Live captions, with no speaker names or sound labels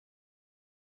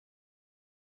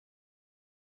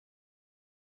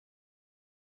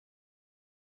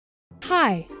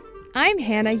Hi, I'm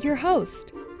Hannah, your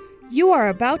host. You are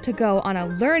about to go on a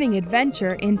learning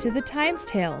adventure into the times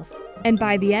tables, and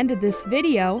by the end of this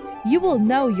video, you will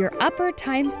know your upper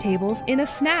times tables in a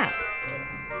snap.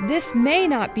 This may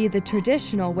not be the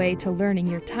traditional way to learning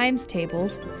your times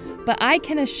tables, but I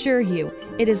can assure you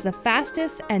it is the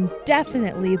fastest and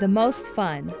definitely the most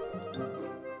fun.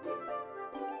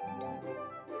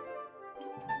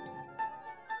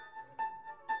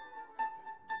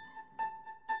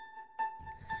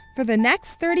 For the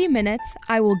next 30 minutes,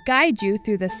 I will guide you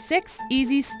through the 6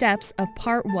 easy steps of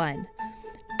Part 1.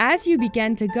 As you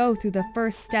begin to go through the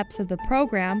first steps of the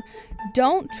program,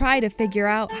 don't try to figure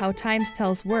out how times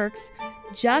tables works,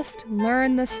 just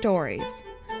learn the stories.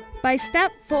 By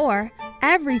step 4,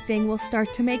 everything will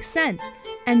start to make sense,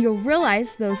 and you'll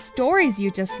realize those stories you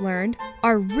just learned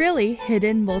are really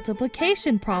hidden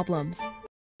multiplication problems.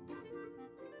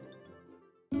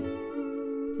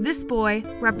 This boy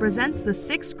represents the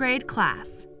 6th grade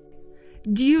class.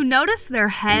 Do you notice their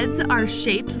heads are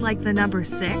shaped like the number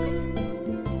 6?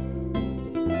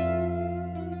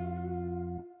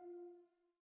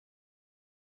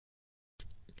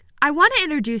 I want to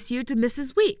introduce you to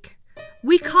Mrs. Week.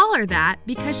 We call her that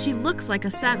because she looks like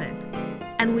a 7,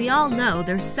 and we all know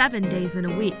there's 7 days in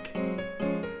a week.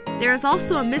 There is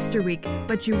also a Mr. Week,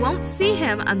 but you won't see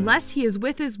him unless he is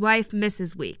with his wife,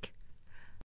 Mrs. Week.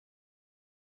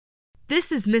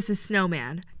 This is Mrs.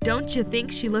 Snowman. Don't you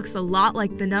think she looks a lot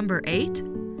like the number 8?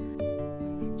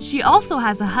 She also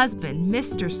has a husband,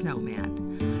 Mr.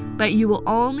 Snowman, but you will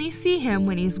only see him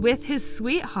when he's with his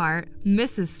sweetheart,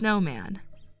 Mrs. Snowman.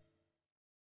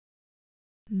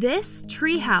 This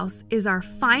treehouse is our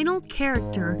final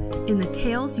character in the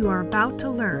tales you are about to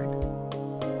learn.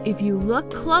 If you look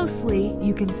closely,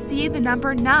 you can see the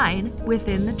number 9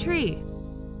 within the tree.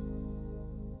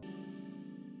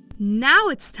 Now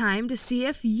it's time to see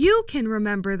if you can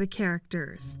remember the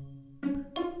characters.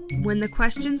 When the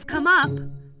questions come up,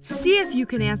 see if you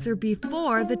can answer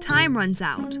before the time runs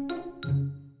out.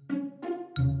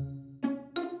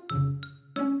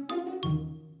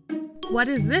 What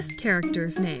is this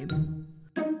character's name?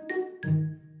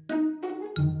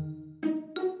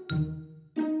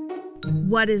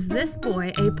 What is this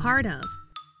boy a part of?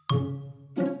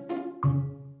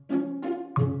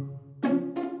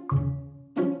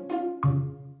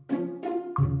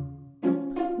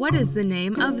 What is the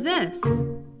name of this?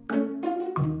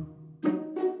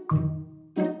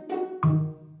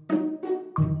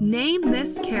 Name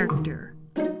this character.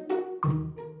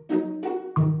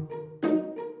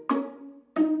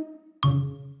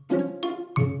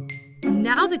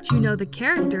 Now that you know the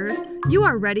characters, you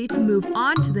are ready to move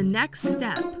on to the next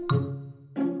step.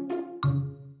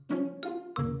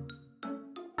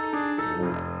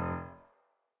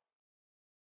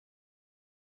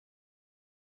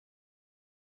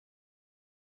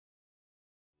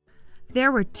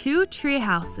 There were 2 tree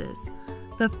houses.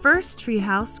 The first tree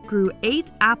house grew 8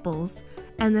 apples,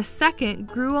 and the second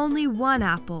grew only 1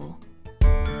 apple.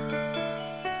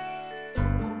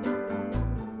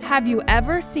 Have you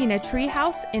ever seen a tree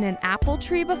house in an apple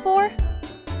tree before?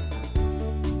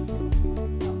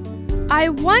 I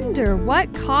wonder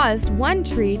what caused one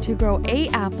tree to grow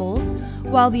 8 apples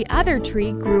while the other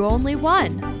tree grew only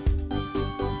 1.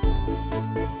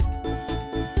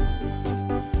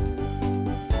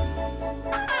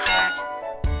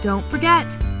 Don't forget,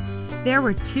 there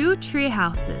were 2 tree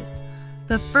houses.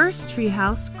 The first tree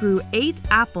house grew 8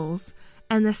 apples,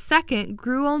 and the second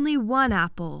grew only 1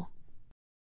 apple.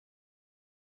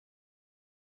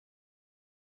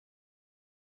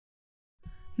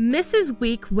 Mrs.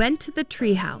 Week went to the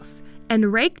tree house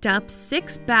and raked up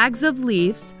 6 bags of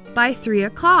leaves by 3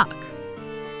 o'clock.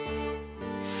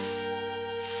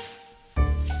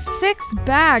 6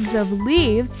 bags of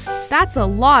leaves? That's a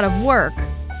lot of work.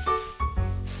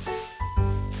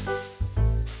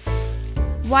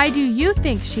 Why do you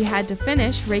think she had to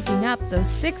finish raking up those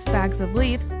 6 bags of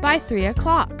leaves by 3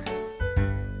 o'clock?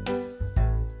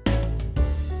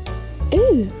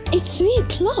 Ooh, it's 3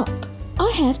 o'clock.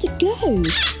 I have to go.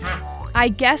 I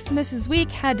guess Mrs. Week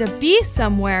had to be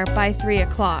somewhere by 3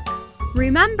 o'clock.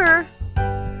 Remember,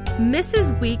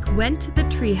 Mrs. Week went to the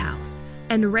treehouse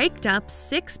and raked up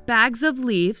 6 bags of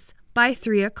leaves by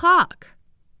 3 o'clock.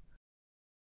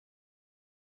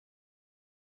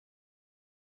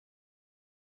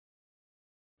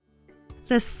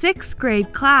 The 6th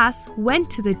grade class went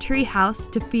to the treehouse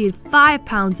to feed 5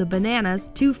 pounds of bananas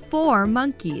to 4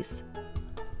 monkeys.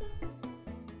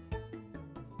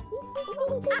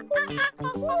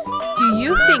 Do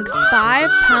you think 5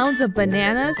 pounds of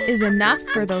bananas is enough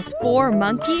for those 4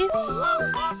 monkeys?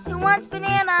 Who wants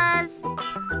bananas?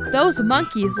 Those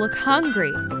monkeys look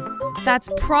hungry. That's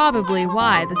probably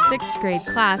why the 6th grade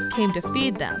class came to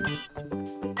feed them.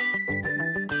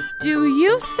 Do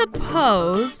you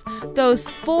suppose those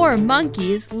 4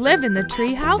 monkeys live in the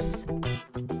treehouse?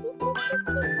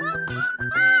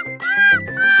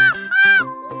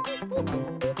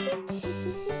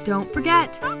 Don't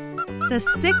forget, the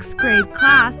 6th grade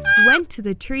class went to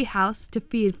the treehouse to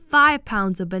feed 5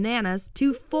 pounds of bananas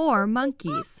to 4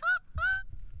 monkeys.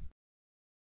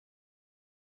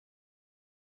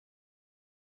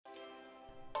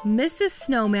 Mrs.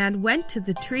 Snowman went to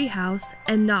the treehouse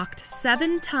and knocked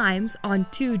 7 times on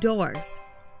 2 doors.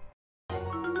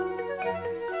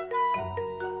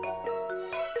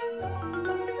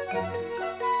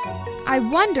 I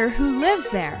wonder who lives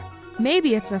there.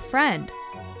 Maybe it's a friend.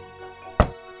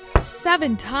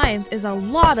 7 times is a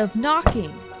lot of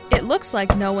knocking. It looks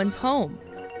like no one's home.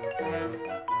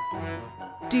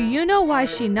 Do you know why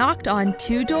she knocked on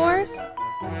 2 doors?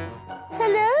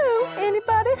 Hello,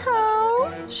 anybody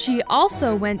home? She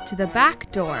also went to the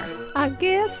back door. I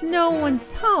guess no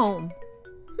one's home.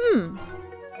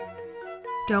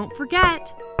 Don't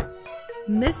forget,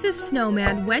 Mrs.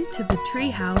 Snowman went to the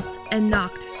treehouse and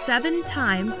knocked 7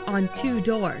 times on 2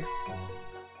 doors.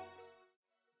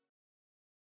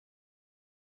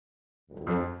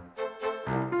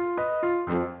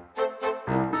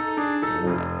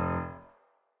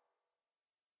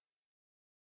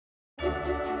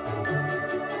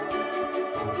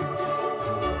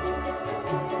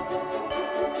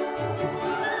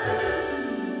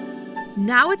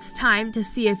 Now it's time to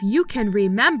see if you can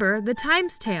remember the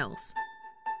times tales.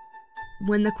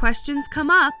 When the questions come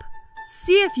up,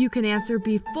 see if you can answer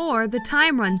before the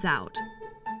time runs out.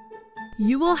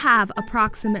 You will have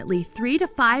approximately 3 to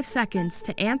 5 seconds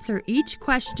to answer each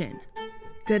question.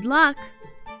 Good luck!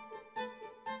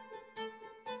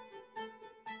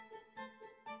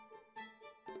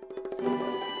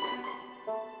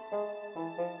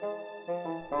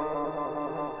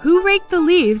 Who raked the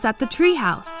leaves at the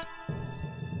treehouse?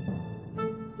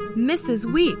 Mrs.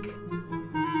 Week.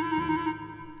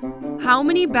 How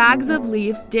many bags of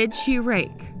leaves did she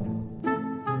rake?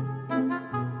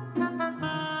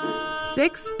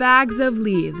 6 bags of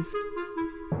leaves.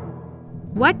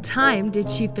 What time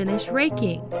did she finish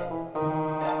raking?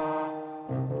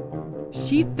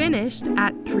 She finished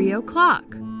at 3 o'clock.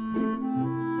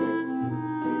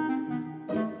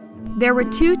 There were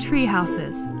 2 tree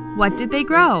houses. What did they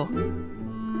grow?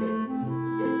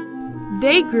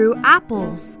 They grew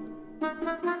apples.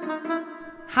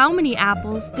 How many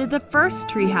apples did the first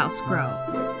treehouse grow?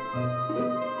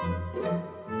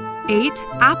 8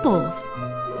 apples.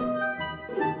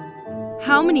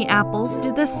 How many apples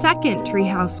did the second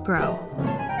treehouse grow?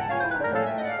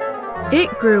 It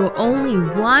grew only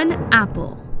 1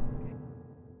 apple.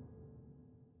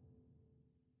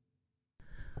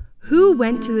 Who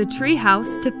went to the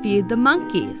treehouse to feed the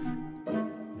monkeys?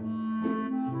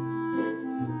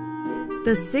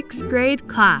 The 6th grade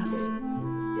class.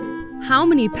 How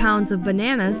many pounds of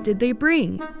bananas did they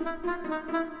bring?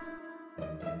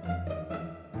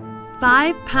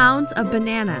 5 pounds of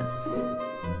bananas.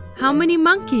 How many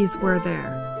monkeys were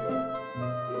there?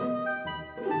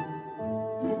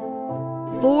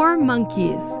 4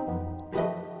 monkeys.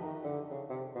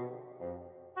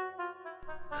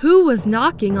 Who was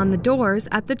knocking on the doors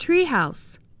at the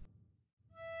treehouse?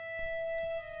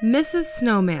 Mrs.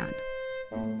 Snowman.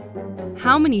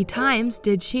 How many times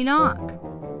did she knock?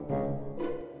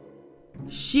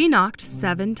 She knocked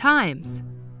 7 times.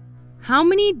 How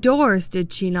many doors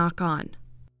did she knock on?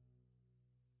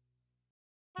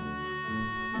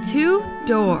 2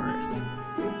 doors.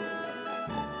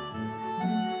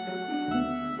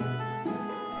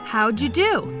 How'd you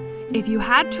do? If you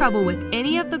had trouble with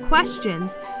any of the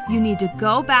questions, you need to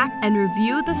go back and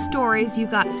review the stories you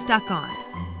got stuck on.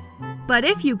 But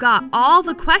if you got all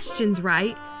the questions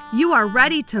right, you are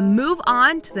ready to move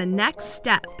on to the next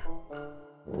step.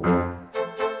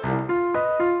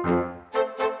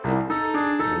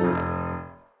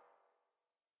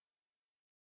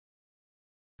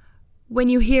 When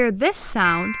you hear this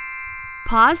sound,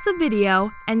 pause the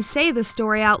video and say the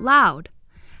story out loud.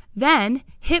 Then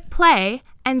hit play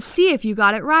and see if you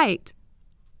got it right.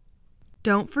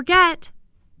 Don't forget,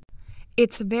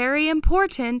 it's very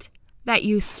important that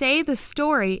you say the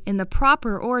story in the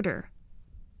proper order.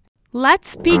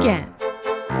 Let's begin.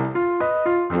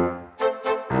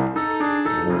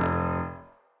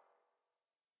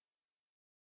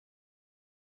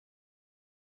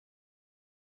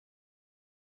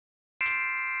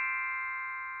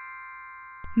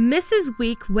 Mrs.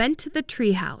 Week went to the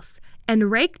treehouse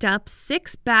and raked up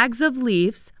 6 bags of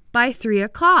leaves by 3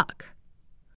 o'clock.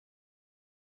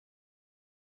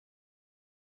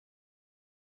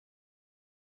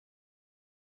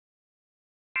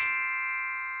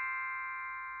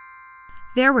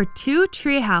 There were 2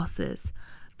 tree houses.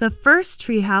 The first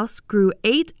tree house grew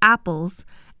 8 apples,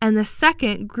 and the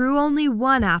second grew only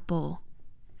 1 apple.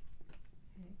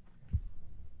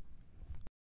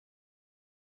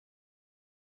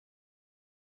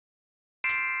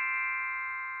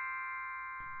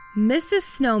 Mrs.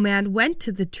 Snowman went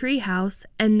to the tree house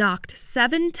and knocked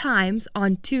 7 times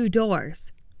on 2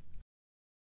 doors.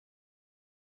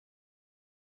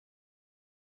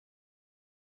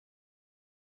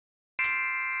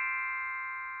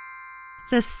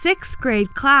 The 6th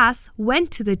grade class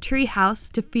went to the tree house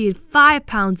to feed 5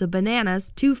 pounds of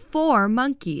bananas to 4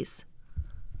 monkeys.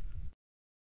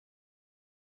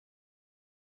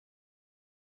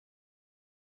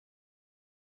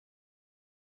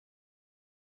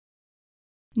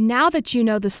 Now that you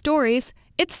know the stories,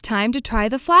 it's time to try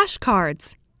the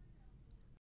flashcards.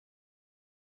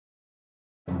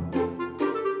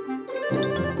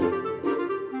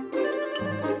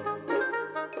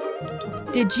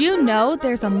 Did you know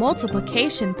there's a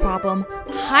multiplication problem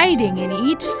hiding in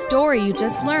each story you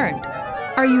just learned?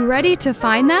 Are you ready to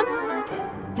find them?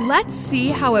 Let's see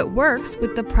how it works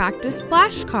with the practice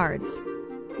flashcards.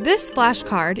 This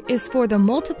flashcard is for the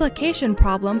multiplication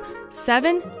problem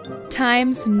 7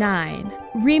 times 9.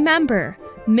 Remember,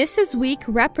 Mrs. Week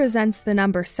represents the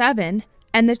number 7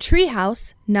 and the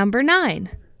treehouse number 9.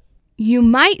 You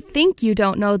might think you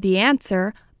don't know the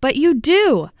answer, but you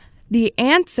do. The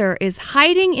answer is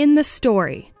hiding in the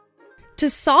story. To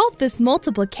solve this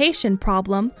multiplication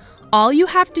problem, all you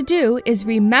have to do is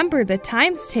remember the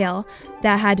times tale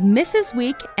that had Mrs.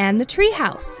 Week and the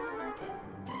treehouse.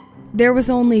 There was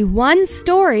only one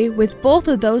story with both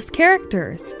of those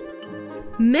characters.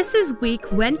 Mrs.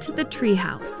 Week went to the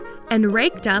treehouse and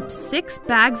raked up 6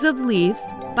 bags of leaves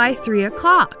by 3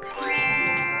 o'clock.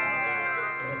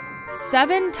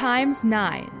 7 times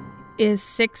 9 is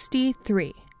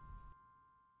 63.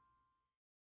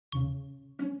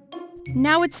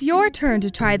 Now it's your turn to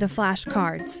try the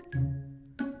flashcards.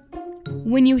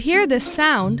 When you hear this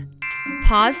sound,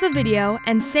 pause the video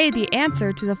and say the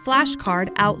answer to the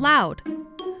flashcard out loud.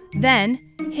 Then,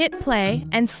 hit play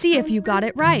and see if you got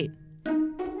it right.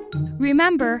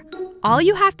 Remember, all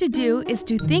you have to do is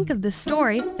to think of the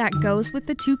story that goes with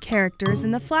the 2 characters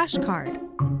in the flashcard.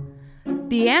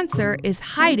 The answer is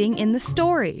hiding in the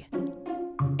story.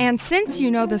 And since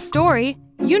you know the story,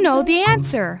 you know the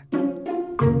answer.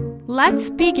 Let's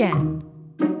begin.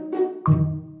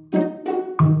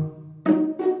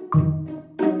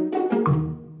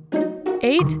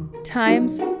 Eight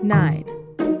times 9.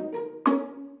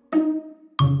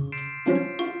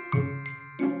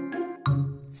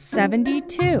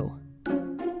 72.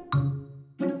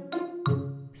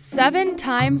 7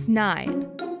 times 9.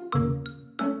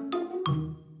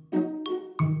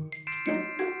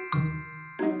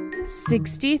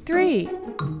 63.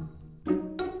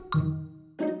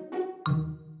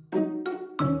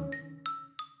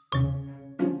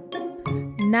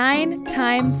 9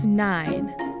 times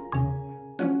 9.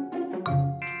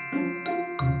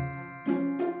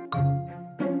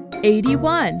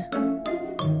 81.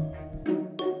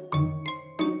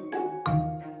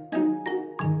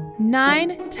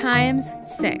 9 times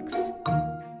 6.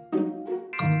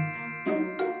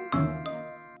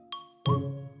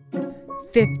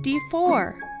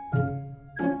 54.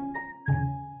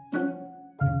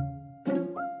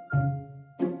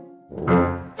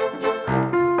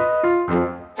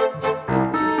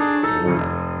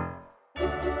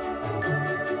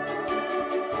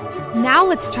 Now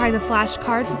let's try the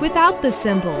flashcards without the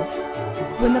symbols.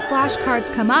 When the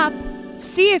flashcards come up,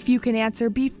 see if you can answer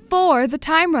before the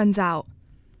time runs out.